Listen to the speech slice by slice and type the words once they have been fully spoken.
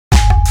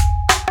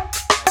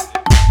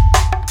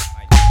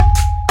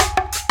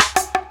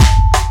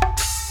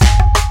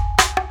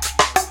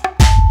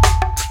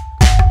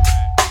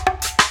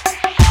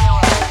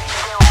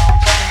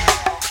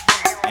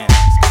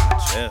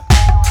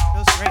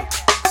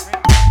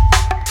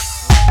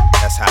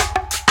hot.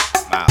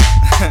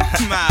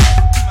 Miles.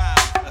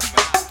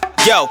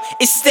 Yo,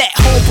 it's that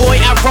homeboy,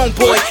 I roam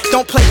boy.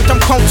 Don't play with them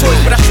chrome toys,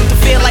 but I shoot the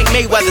field like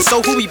Mayweather. So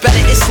who we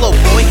better? It's slow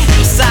boy.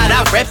 Eastside,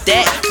 I rep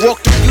that.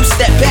 Walk through, you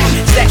step back.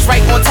 Stacks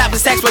right on top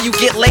of stacks where you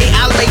get laid.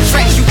 I lay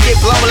tracks, you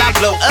get blown, I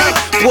blow up.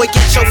 Boy,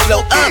 get your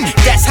flow up.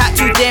 That's hot,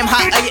 too damn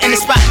hot. In the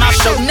spot, my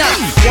show up.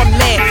 One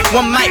man,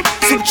 one mic,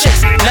 two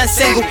chicks, none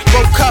single.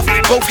 Both cuff,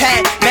 both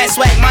hat, mad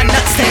swag, my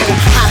nuts tangle.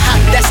 Ha ha,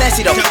 that's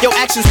sassy though. Your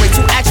actions way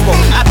too actual.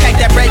 I pack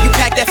that bread, you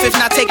pack that fifth,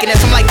 not taking it.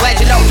 So I'm like,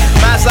 glad you know.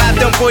 Mine's live,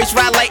 them boys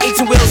ride like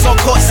 18 wheels on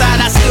courtside.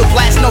 I still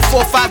blast, no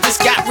 4-5,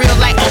 just got real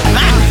like, oh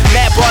my.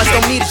 Mad bars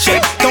don't need a chick.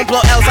 Don't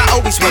blow L's, I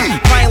always win.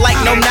 Crying like,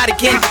 no, not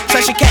again.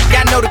 Treasure cat,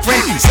 y'all know the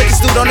grin.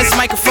 Slickest dude on this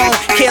microphone.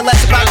 Care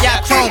less about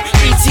y'all chrome.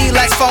 ET,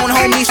 let's phone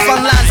home these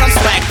fun lines, I'm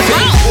swag.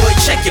 Boy,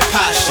 check your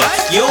posture.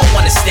 You don't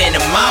wanna stand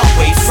in my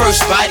way.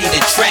 First body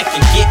to track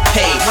and get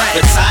paid.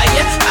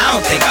 Retire? I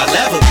don't think I'll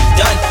ever be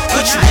done.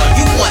 What you want?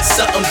 You want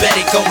something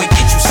better? Go and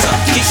get you some.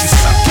 Get you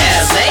some.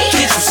 LA?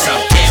 Get you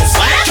some.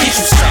 NY? Get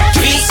you some.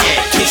 BA?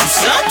 Get you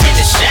some. Get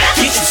the shot?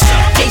 Get you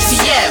some.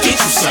 ATL? Get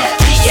you some.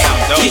 PA?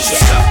 Get you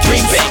some.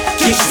 Green Bay?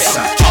 Get you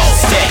some. All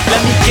day.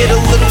 Let me get a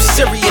little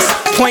serious.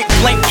 Point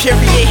blank,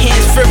 period,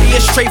 hands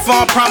furious.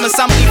 Trayvon promise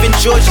I'm leaving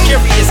George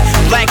curious.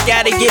 Black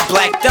gotta get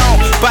blacked on.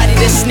 Body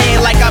the snare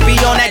like I be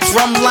on that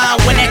drum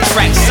line when that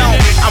track's on.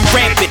 I'm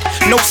rampant,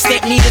 no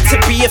stamp needed to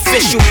be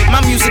official.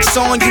 My music's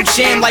on, you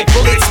jam like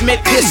bullets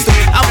mid-pistol.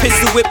 I'll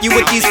pistol whip you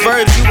with these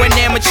verbs, you an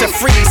amateur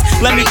freeze.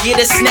 Let me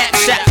get a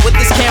snapshot with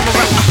this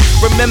camera.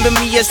 Remember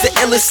me as the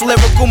illest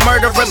lyrical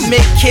murderer.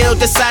 Mid-kill,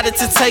 decided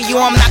to tell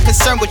you I'm not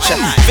concerned with ya.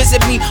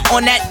 Visit me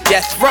on that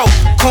death row.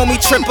 Call me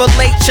Triple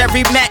H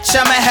every match,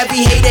 I'm a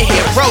heavy hater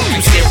hero. You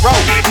zero,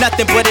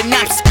 nothing but an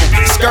obstacle.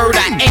 Skirt,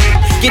 I ain't.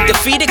 Get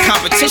defeated,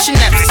 competition,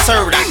 that's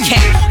absurd. I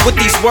can't. With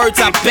these words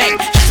I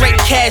bank. Straight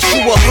cash,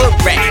 you a hood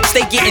rat.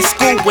 Stay getting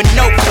school with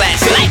no class.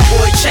 Like,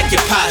 boy, check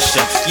your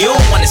posture. You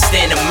don't wanna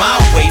stand in my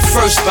way.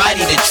 First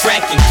body to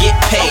track and get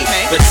paid.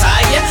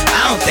 Retire?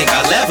 I don't think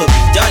I'll ever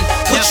be done.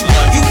 What you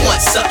want? You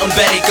want something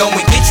better? Go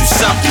and get you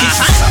some. Get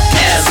you some.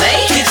 LA?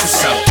 Get you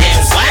some.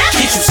 NY?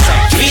 Get you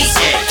some.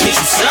 BA? Get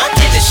you some.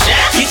 Get the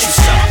shot? Get you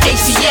some.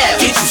 ATL?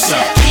 Get you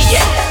some.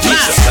 PA? Get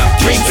you some.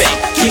 Green Bay?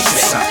 Get you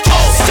some.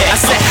 All day. I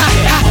said ha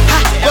ha ha,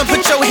 but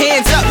put your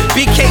hands up.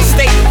 BK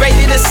stay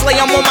ready to slay,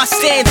 I'm on my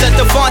stanza.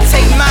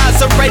 DeVanteMyles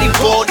already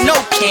bald, no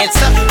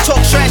cancer. Talk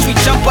trash, we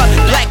jump up.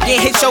 Black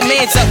and hit your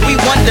mans up. We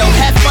won though,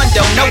 have fun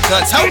though, no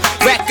guns, ho.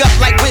 Rack up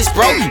like Wiz,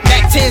 bro.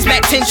 Mac 10s,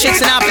 Mac 10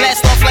 chicks, and I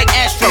blast off like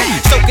Astro.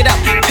 Soak it up,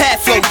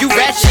 pad flow, you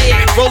ratchet.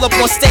 Roll up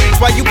on stage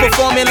while you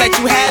performing, let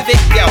you have it.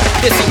 Yo,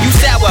 listen, you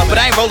sour, but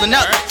I ain't rolling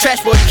up.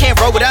 Trash boy, you can't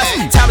roll with us.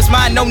 Time is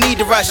mine, no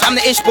need to rush. I'm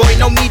the ish boy,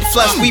 no need to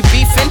flush. We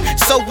beefing,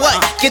 so what?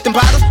 Get them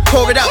bottles,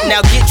 pour it up.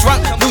 Now get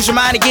drunk, lose your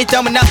mind and get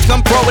dumb enough to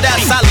come pro with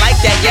us. I like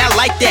that, yeah, I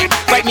like that.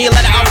 Write me a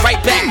letter, I'll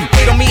write back.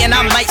 Hate on me and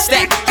I might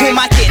stack. Who am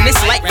I kidding? It's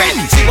like rap.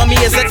 See on me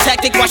as a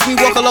tactic, watch me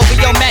walk all over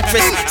your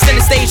mattress.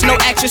 Center stage, no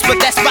actress, but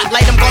that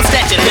spotlight, I'm gon'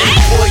 snatch it.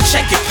 Boy,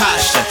 check your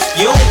posture.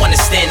 You don't wanna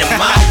stand in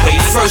my way.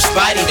 First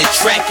body to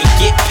track and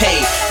get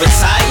paid.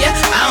 Retire?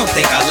 I don't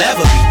think I'll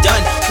ever be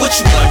done. What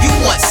you want? You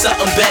want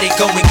something better?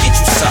 Go and get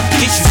you some.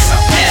 Get you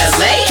some.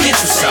 LA? Get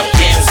you some.